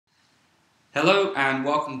Hello and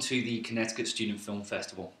welcome to the Connecticut Student Film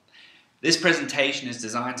Festival. This presentation is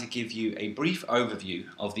designed to give you a brief overview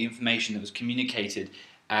of the information that was communicated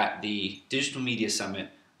at the Digital Media Summit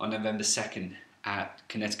on November 2nd at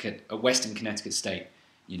Western Connecticut State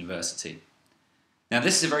University. Now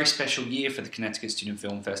this is a very special year for the Connecticut Student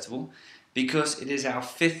Film Festival because it is our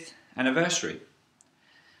 5th anniversary.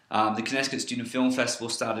 The Connecticut Student Film Festival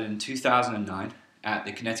started in 2009 at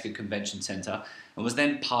the Connecticut Convention Center and was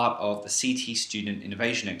then part of the CT Student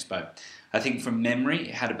Innovation Expo. I think from memory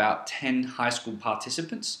it had about 10 high school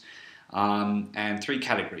participants and 3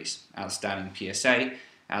 categories: Outstanding PSA,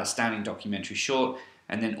 Outstanding Documentary Short,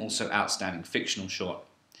 and then also Outstanding Fictional Short.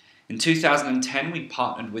 In 2010 we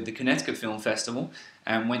partnered with the Connecticut Film Festival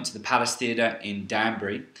and went to the Palace Theatre in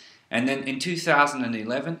Danbury. And then in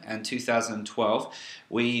 2011 and 2012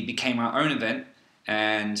 we became our own event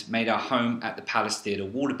and made our home at the Palace Theatre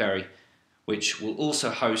Waterbury, which will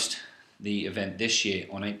also host the event this year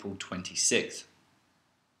on April 26th.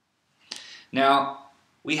 Now,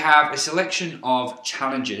 we have a selection of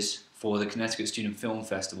challenges for the Connecticut Student Film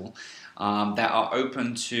Festival that are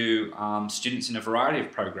open to students in a variety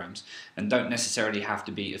of programs and don't necessarily have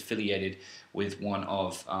to be affiliated with one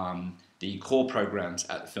of the core programs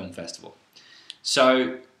at the film festival.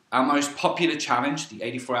 So our most popular challenge, the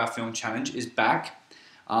 84-hour film challenge, is back.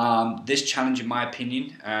 This challenge, in my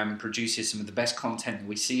opinion, produces some of the best content that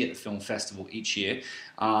we see at the film festival each year.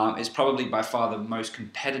 It's probably by far the most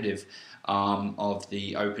competitive of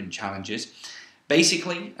the open challenges.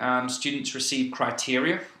 Basically, students receive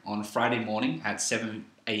criteria on Friday morning at 7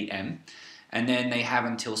 a.m. and then they have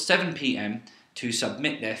until 7 p.m. to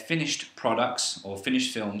submit their finished products or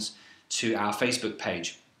finished films to our Facebook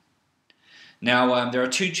page. Now, there are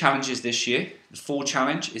 2 challenges this year. The fall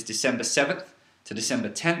challenge is December 7th to December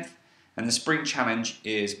 10th, and the spring challenge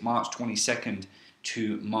is March 22nd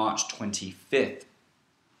to March 25th.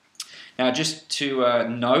 Now, just to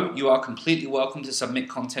note, you are completely welcome to submit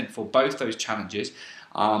content for both those challenges,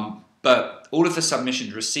 but all of the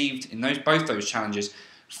submissions received in both those challenges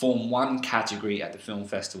form one category at the film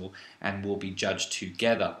festival and will be judged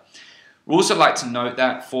together. We'd also like to note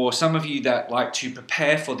that for some of you that like to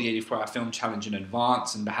prepare for the 84-hour film challenge in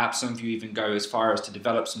advance, and perhaps some of you even go as far as to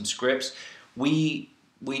develop some scripts, we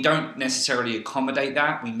don't necessarily accommodate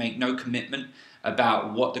that. We make no commitment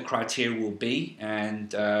about what the criteria will be,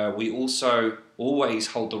 and we also always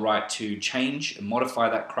hold the right to change and modify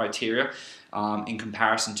that criteria in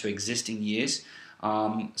comparison to existing years.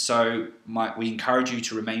 We encourage you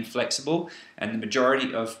to remain flexible, and the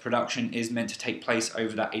majority of production is meant to take place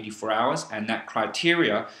over that 84 hours, and that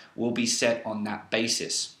criteria will be set on that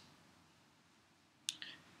basis.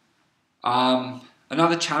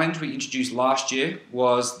 Another challenge we introduced last year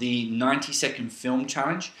was the 90-second film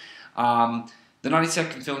challenge. The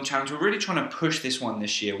 90-second film challenge, we're really trying to push this one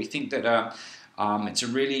this year. We think that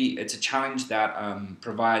it's a challenge that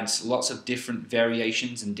provides lots of different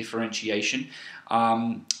variations and differentiation.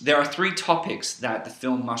 There are 3 topics that the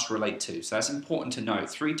film must relate to, so that's important to note.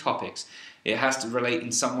 3 topics. It has to relate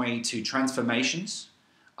in some way to transformations,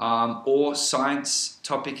 or science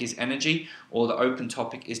topic is energy, or the open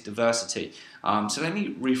topic is diversity. So let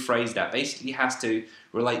me rephrase that. Basically, it has to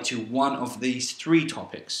relate to one of these 3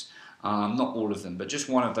 topics. Not all of them, but just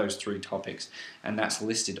one of those 3 topics, and that's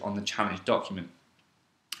listed on the challenge document.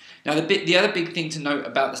 Now, the other big thing to note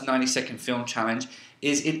about this 90-second film challenge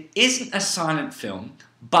is it isn't a silent film,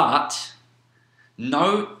 but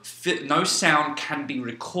no sound can be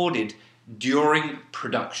recorded during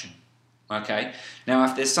production. Okay. Now,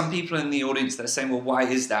 if there's some people in the audience that are saying, well, why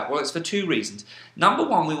is that? Well, it's for 2 reasons. Number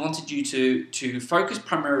one, we wanted you to focus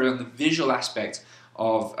primarily on the visual aspect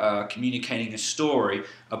of communicating a story,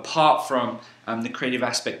 apart from the creative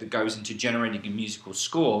aspect that goes into generating a musical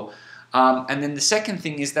score. And then the second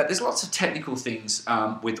thing is that there's lots of technical things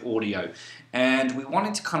with audio, and we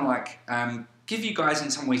wanted to kind of like give you guys in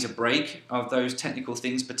some ways a break of those technical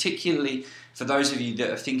things, particularly for those of you that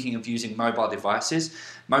are thinking of using mobile devices.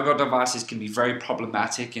 Mobile devices can be very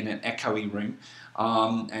problematic in an echoey room,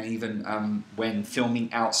 and even when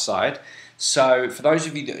filming outside. So for those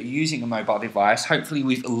of you that are using a mobile device, hopefully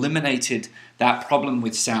we've eliminated that problem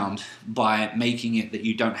with sound by making it that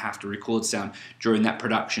you don't have to record sound during that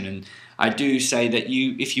production. And I do say that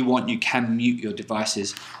if you want, you can mute your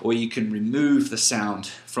devices, or you can remove the sound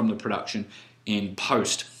from the production in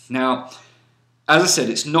post. Now, as I said,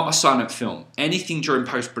 it's not a silent film. Anything during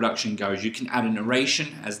post-production goes. You can add a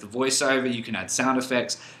narration as the voiceover, you can add sound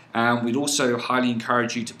effects, and we'd also highly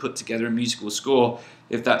encourage you to put together a musical score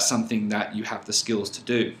if that's something that you have the skills to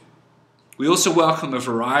do. We also welcome a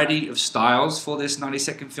variety of styles for this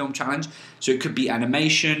 90-second film challenge. So it could be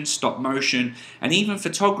animation, stop motion, and even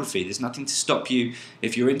photography. There's nothing to stop you,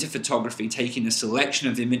 if you're into photography, taking a selection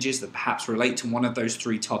of images that perhaps relate to one of those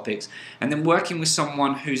 3 topics, and then working with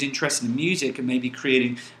someone who's interested in music and maybe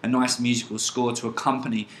creating a nice musical score to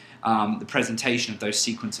accompany the presentation of those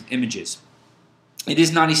sequence of images. It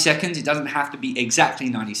is 90 seconds. It doesn't have to be exactly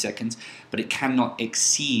 90 seconds, but it cannot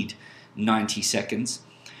exceed 90 seconds.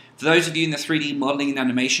 For those of you in the 3D modeling and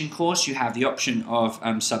animation course, you have the option of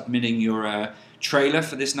submitting your trailer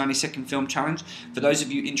for this 90-second film challenge. For those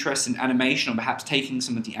of you interested in animation or perhaps taking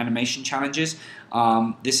some of the animation challenges,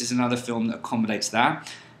 this is another film that accommodates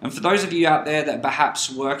that. And for those of you out there that are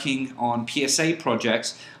perhaps working on PSA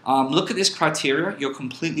projects, look at this criteria. You're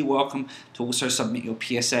completely welcome to also submit your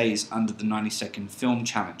PSAs under the 90-second film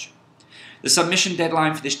challenge. The submission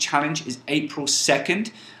deadline for this challenge is April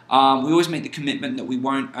 2nd. We always make the commitment that we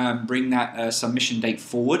won't bring that submission date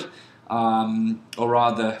forward, or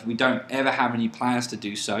rather, we don't ever have any plans to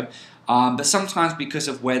do so. But sometimes because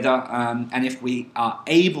of weather, and if we are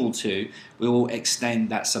able to, we will extend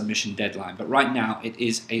that submission deadline. But right now, it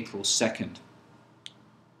is April 2nd.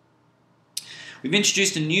 We've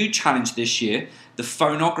introduced a new challenge this year, the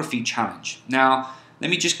phonography challenge. Now, let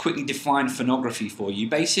me just quickly define phonography for you.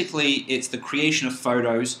 Basically, it's the creation of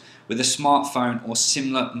photos with a smartphone or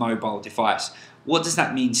similar mobile device. What does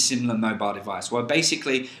that mean, similar mobile device? Well,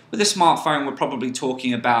 basically, with a smartphone, we're probably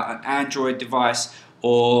talking about an Android device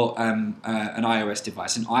or an iOS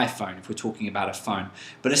device, an iPhone if we're talking about a phone.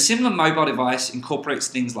 But a similar mobile device incorporates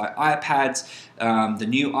things like iPads, the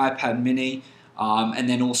new iPad mini, and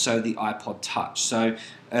then also the iPod Touch. So,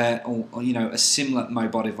 or you know, a similar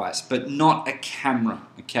mobile device, but not a camera.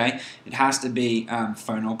 Okay, it has to be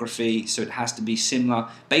phonography, so it has to be similar.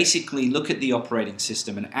 Basically, look at the operating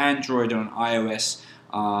system: an Android or an iOS,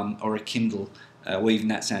 or a Kindle, or even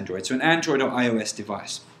that's Android. So, an Android or iOS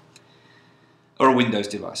device, or a Windows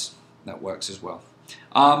device that works as well.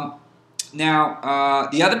 Now,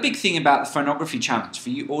 the other big thing about the phonography challenge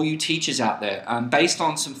for you, all you teachers out there, based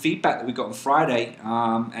on some feedback that we got on Friday,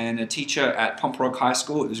 and a teacher at Pompey High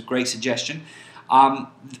School, it was a great suggestion.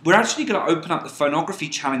 We're actually going to open up the phonography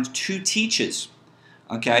challenge to teachers.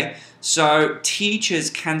 Okay, so teachers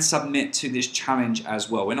can submit to this challenge as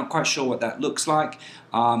well. We're not quite sure what that looks like,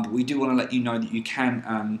 but we do want to let you know that you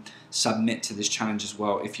can submit to this challenge as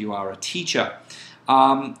well if you are a teacher.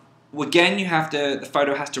 Again, the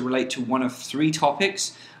photo has to relate to one of 3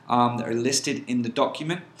 topics that are listed in the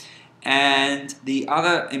document. And the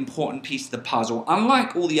other important piece of the puzzle,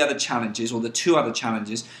 unlike all the other challenges, or the 2 other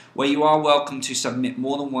challenges, where you are welcome to submit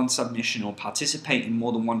more than 1 submission or participate in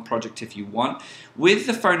more than 1 project if you want, with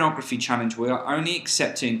the phonography challenge, we are only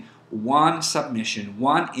accepting 1 submission,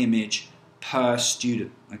 1 image per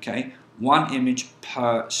student. Okay, 1 image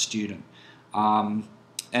per student.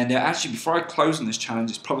 And actually, before I close on this challenge,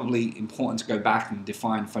 it's probably important to go back and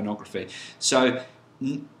define phonography. So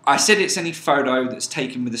I said it's any photo that's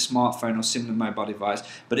taken with a smartphone or similar mobile device,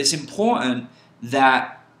 but it's important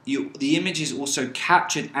that the image is also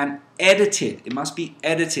captured and edited. It must be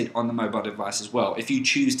edited on the mobile device as well, if you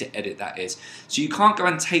choose to edit, that is. So you can't go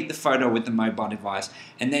and take the photo with the mobile device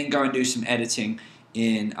and then go and do some editing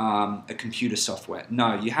in a computer software.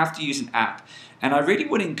 No, you have to use an app. And I really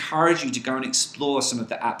would encourage you to go and explore some of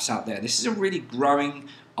the apps out there. This is a really growing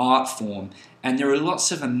art form, and there are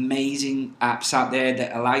lots of amazing apps out there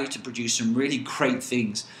that allow you to produce some really great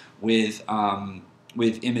things with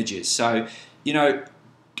images. So, you know,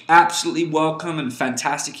 absolutely welcome and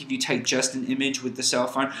fantastic if you take just an image with the cell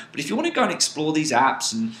phone. But if you want to go and explore these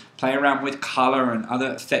apps and play around with color and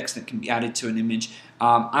other effects that can be added to an image,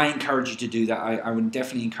 I encourage you to do that. I would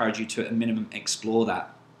definitely encourage you to, at a minimum, explore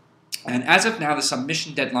that. And as of now, the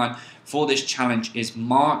submission deadline for this challenge is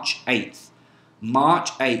March 8th. March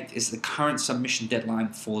 8th is the current submission deadline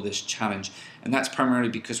for this challenge, and that's primarily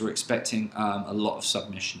because we're expecting a lot of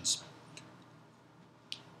submissions.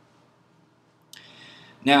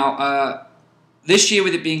 Now, this year,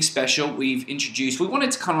 with it being special, we wanted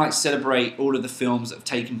to kind of like celebrate all of the films that have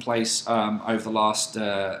taken place over the last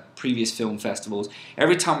previous film festivals.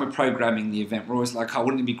 Every time we're programming the event, we're always like, oh,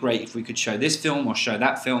 wouldn't it be great if we could show this film or show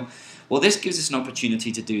that film? Well, this gives us an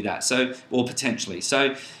opportunity to do that, or potentially.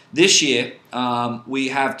 So this year, we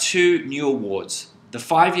have 2 new awards, the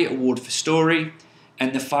 5-year award for story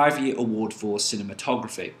and the 5-year award for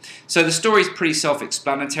cinematography. So the story is pretty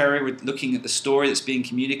self-explanatory. We're looking at the story that's being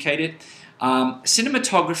communicated.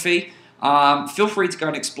 Cinematography, feel free to go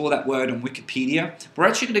and explore that word on Wikipedia. We're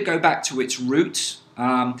actually going to go back to its roots,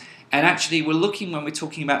 and actually we're looking, when we're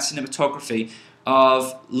talking about cinematography,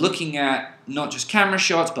 of looking at not just camera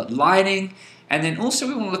shots but lighting, and then also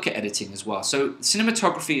we want to look at editing as well. So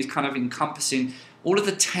cinematography is kind of encompassing all of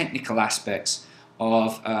the technical aspects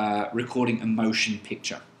of recording a motion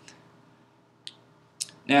picture.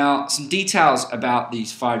 Now, some details about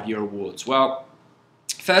these 5-year awards. Well,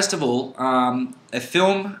 first of all, a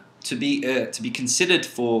film to be considered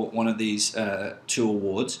for one of these 2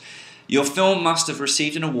 awards, your film must have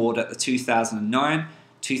received an award at the 2009,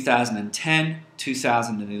 2010,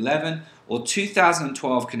 2011, or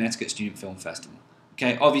 2012 Connecticut Student Film Festival.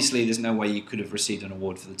 Okay, obviously there's no way you could have received an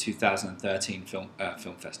award for the 2013 film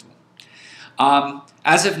festival.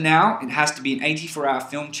 As of now, it has to be an 84-hour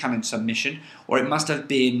film challenge submission, or it must have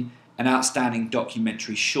been an outstanding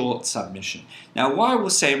documentary short submission. Now, what I will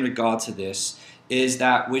say in regard to this is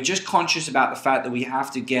that we're just conscious about the fact that we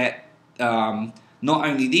have to get not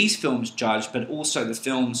only these films judged, but also the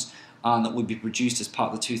films that will be produced as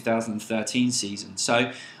part of the 2013 season.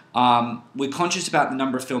 So we're conscious about the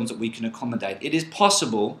number of films that we can accommodate. It is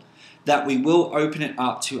possible that we will open it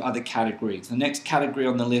up to other categories. The next category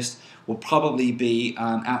on the list will probably be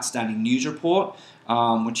Outstanding News Report,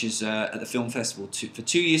 which is at the film festival for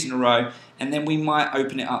 2 years in a row, and then we might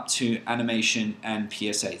open it up to animation and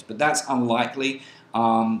PSAs. But that's unlikely,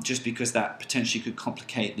 just because that potentially could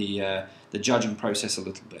complicate the judging process a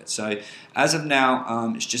little bit. So as of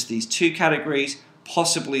now, it's just these 2 categories,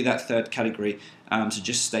 possibly that 3rd category, so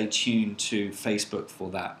just stay tuned to Facebook for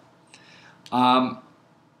that.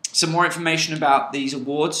 Some more information about these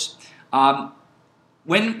awards.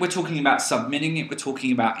 When we're talking about submitting it, we're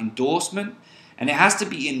talking about endorsement, and it has to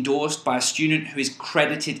be endorsed by a student who is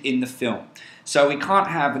credited in the film. So we can't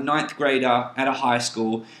have a 9th grader at a high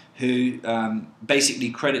school who basically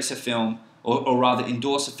credits a film, or rather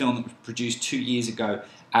endorse a film that was produced 2 years ago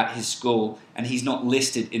at his school, and he's not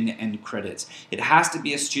listed in the end credits. It has to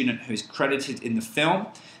be a student who is credited in the film.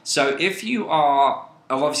 So if you have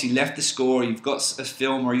obviously left the school, or you've got a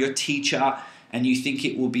film, or your teacher, and you think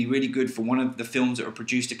it will be really good for one of the films that were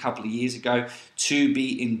produced a couple of years ago to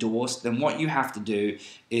be endorsed, then what you have to do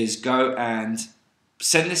is go and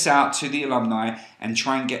send this out to the alumni and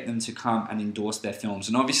try and get them to come and endorse their films.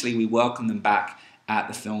 And obviously we welcome them back at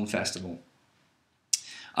the film festival.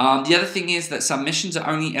 The other thing is that submissions are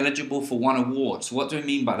only eligible for 1 award. So what do we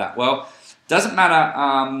mean by that? Well, it doesn't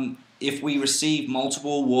matter if we receive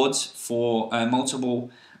multiple awards for multiple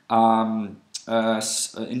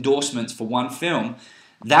endorsements for 1 film,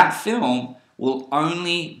 that film will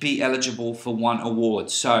only be eligible for 1 award.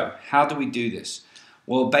 So how do we do this?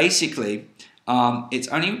 Well, basically, it's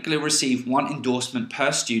only going to receive 1 endorsement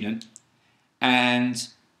per student, and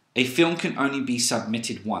a film can only be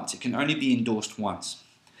submitted once. It can only be endorsed once.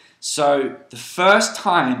 So the first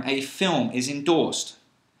time a film is endorsed,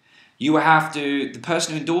 the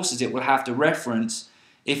person who endorses it will have to reference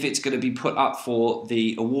if it's going to be put up for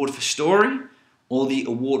the award for story or the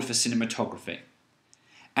award for cinematography.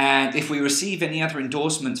 And if we receive any other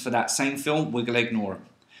endorsements for that same film, we're going to ignore them.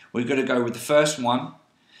 We're going to go with the first one,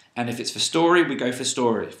 and if it's for story, we go for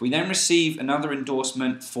story. If we then receive another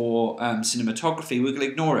endorsement for cinematography, we're going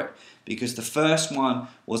to ignore it, because the first one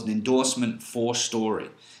was an endorsement for story,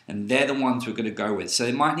 and they're the ones we're going to go with. So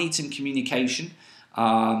they might need some communication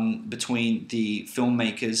between the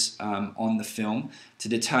filmmakers on the film to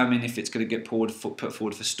determine if it's going to get put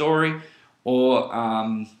forward for story or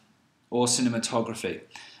cinematography.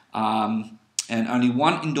 And only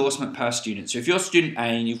 1 endorsement per student. So if you're student A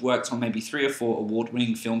and you've worked on maybe 3 or 4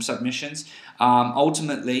 award-winning film submissions,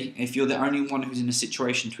 ultimately, if you're the only one who's in a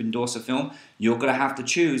situation to endorse a film, you're going to have to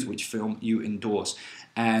choose which film you endorse.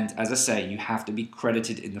 And as I say, you have to be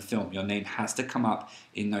credited in the film. Your name has to come up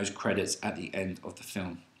in those credits at the end of the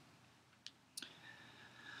film.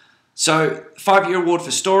 So, 5-year award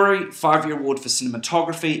for story, 5-year award for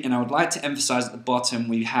cinematography, and I would like to emphasize at the bottom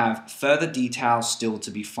we have further details still to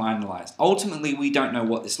be finalized. Ultimately, we don't know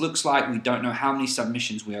what this looks like. We don't know how many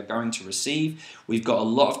submissions we are going to receive. We've got a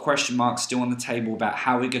lot of question marks still on the table about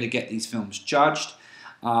how we're going to get these films judged.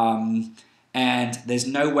 And there's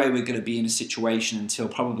no way we're going to be in a situation until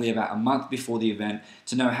probably about a month before the event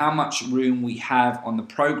to know how much room we have on the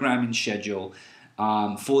programming schedule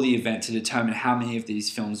for the event to determine how many of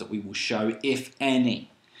these films that we will show, if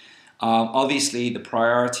any. Obviously, the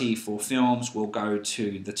priority for films will go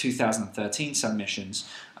to the 2013 submissions.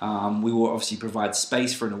 We will obviously provide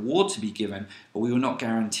space for an award to be given, but we will not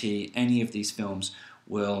guarantee any of these films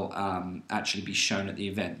will actually be shown at the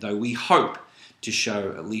event, though we hope to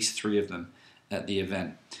show at least 3 of them at the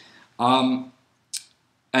event. And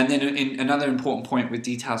then another important point with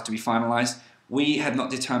details to be finalized, we have not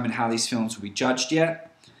determined how these films will be judged yet.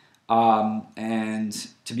 And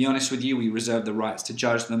to be honest with you, we reserve the rights to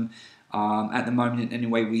judge them at the moment in any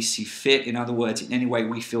way we see fit. In other words, in any way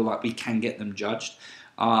we feel like we can get them judged.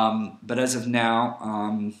 But as of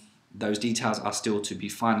now, those details are still to be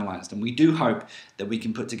finalized, and we do hope that we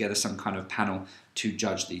can put together some kind of panel to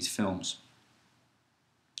judge these films.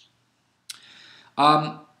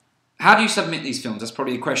 How do you submit these films? That's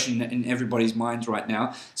probably a question in everybody's minds right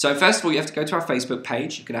now. So first of all, you have to go to our Facebook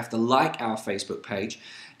page. You're going to have to like our Facebook page.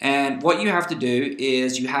 And what you have to do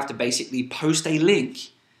is you have to basically post a link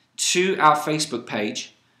to our Facebook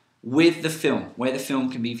page with the film, where the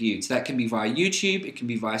film can be viewed. So that can be via YouTube, it can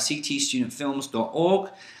be via ctstudentfilms.org,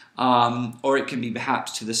 or it can be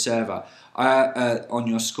perhaps to the server on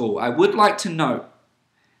your school. I would like to note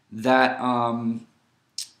that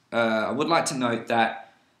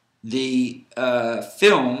the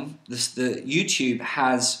film, the YouTube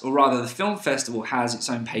has, or rather the film festival has its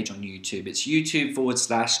own page on YouTube. It's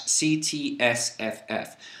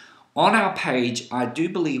YouTube/CTSFF. On our page, I do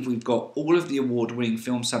believe we've got all of the award-winning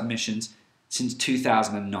film submissions since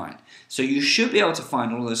 2009. So you should be able to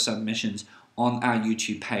find all those submissions on our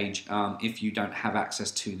YouTube page if you don't have access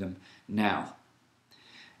to them now.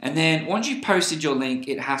 And then once you've posted your link,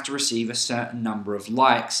 it has to receive a certain number of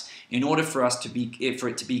likes in order for it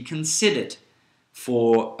to be considered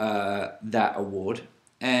for that award.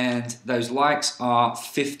 And those likes are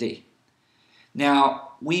 50.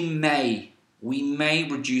 Now we may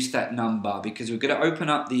reduce that number because we're going to open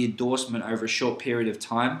up the endorsement over a short period of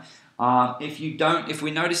time. If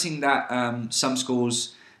we're noticing that some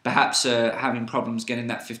schools perhaps are having problems getting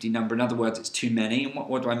that 50 number, in other words, it's too many. And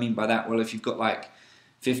what do I mean by that? Well, if you've got like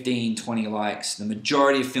 15, 20 likes. The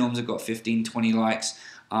majority of films have got 15, 20 likes,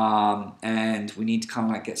 and we need to kind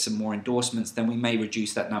of like get some more endorsements, then we may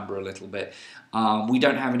reduce that number a little bit. We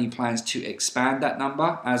don't have any plans to expand that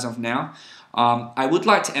number as of now. I would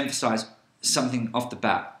like to emphasize something off the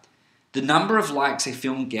bat. The number of likes a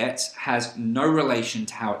film gets has no relation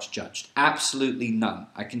to how it's judged. Absolutely none.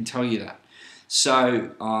 I can tell you that.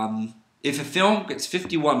 So if a film gets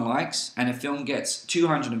 51 likes and a film gets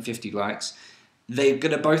 250 likes, they're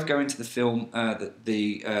going to both go into the film,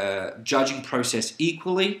 the judging process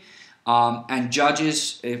equally, and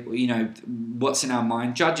judges, what's in our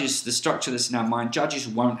mind, the structure that's in our mind, judges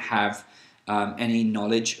won't have any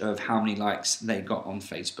knowledge of how many likes they got on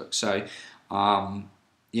Facebook. So,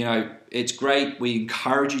 it's great. We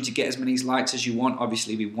encourage you to get as many likes as you want.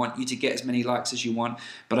 Obviously, we want you to get as many likes as you want,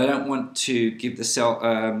 but I don't want to give the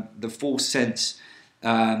full sense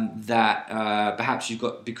that perhaps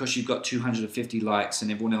because you've got 250 likes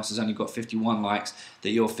and everyone else has only got 51 likes, that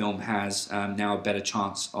your film has now a better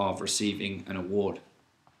chance of receiving an award.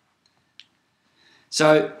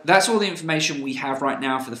 So that's all the information we have right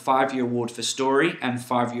now for the 5-year award for story and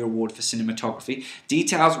 5-year award for cinematography.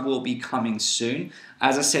 Details will be coming soon.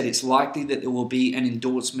 As I said, it's likely that there will be an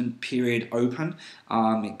endorsement period open.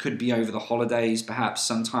 It could be over the holidays, perhaps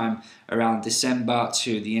sometime around December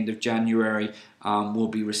to the end of January. We'll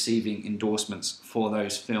be receiving endorsements for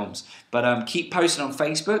those films. But keep posted on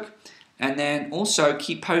Facebook, and then also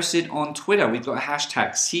keep posted on Twitter. We've got a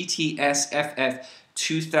hashtag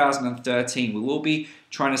CTSFF2013. We will be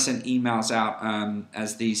trying to send emails out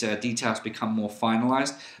as these details become more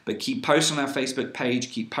finalized. But keep posting on our Facebook page,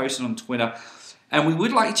 keep posting on Twitter. And we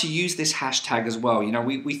would like to use this hashtag as well.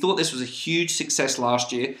 We thought this was a huge success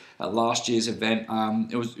last year at last year's event.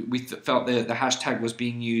 We felt the hashtag was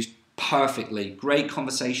being used perfectly. Great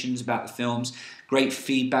conversations about the films, great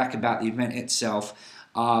feedback about the event itself.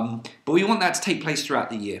 But we want that to take place throughout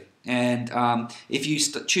the year. And if you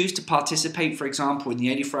choose to participate, for example, in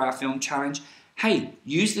the 84-hour film challenge, hey,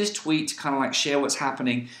 use this tweet to kind of like share what's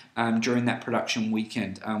happening during that production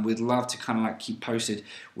weekend. We'd love to kind of like keep posted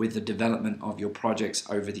with the development of your projects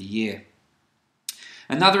over the year.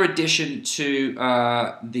 Another addition to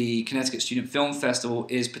the Connecticut Student Film Festival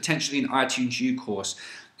is potentially an iTunes U course.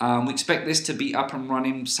 We expect this to be up and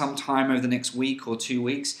running sometime over the next week or 2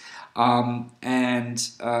 weeks.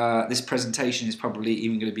 This presentation is probably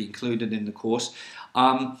even going to be included in the course.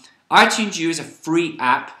 iTunes U is a free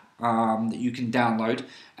app that you can download,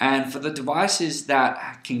 and for the devices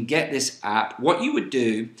that can get this app, what you would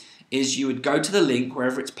do is you would go to the link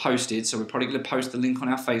wherever it's posted. So we're probably going to post the link on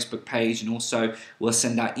our Facebook page, and also we'll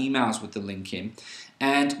send out emails with the link in.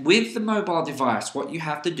 And with the mobile device, what you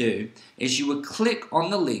have to do is you would click on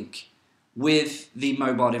the link with the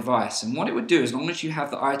mobile device, and what it would do, as long as you have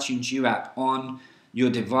the iTunes U app on your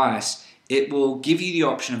device, it will give you the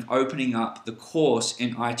option of opening up the course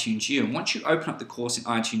in iTunes U. And once you open up the course in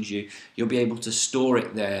iTunes U, you'll be able to store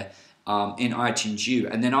it there in iTunes U,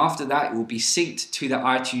 and then after that it will be synced to the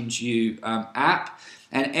iTunes U app,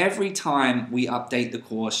 and every time we update the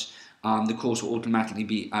course will automatically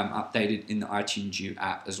be updated in the iTunes U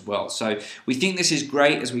app as well. So we think this is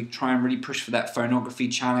great as we try and really push for that phonography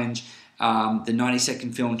challenge, the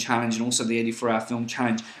 90-second film challenge, and also the 84-hour film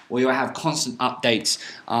challenge, where you'll have constant updates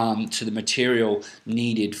to the material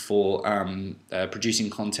needed for producing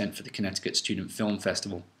content for the Connecticut Student Film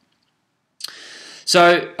Festival.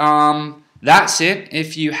 So that's it.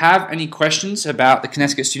 If you have any questions about the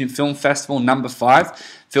Connecticut Student Film Festival number 5,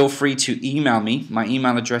 feel free to email me. My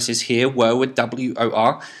email address is here, Worwood,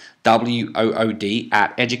 WORWOOD,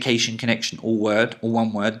 at educationconnection, all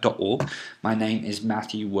one word, .org. My name is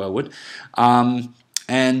Matthew Worwood.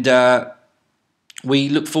 And we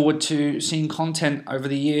look forward to seeing content over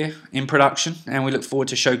the year in production, and we look forward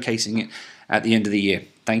to showcasing it at the end of the year.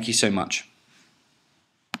 Thank you so much.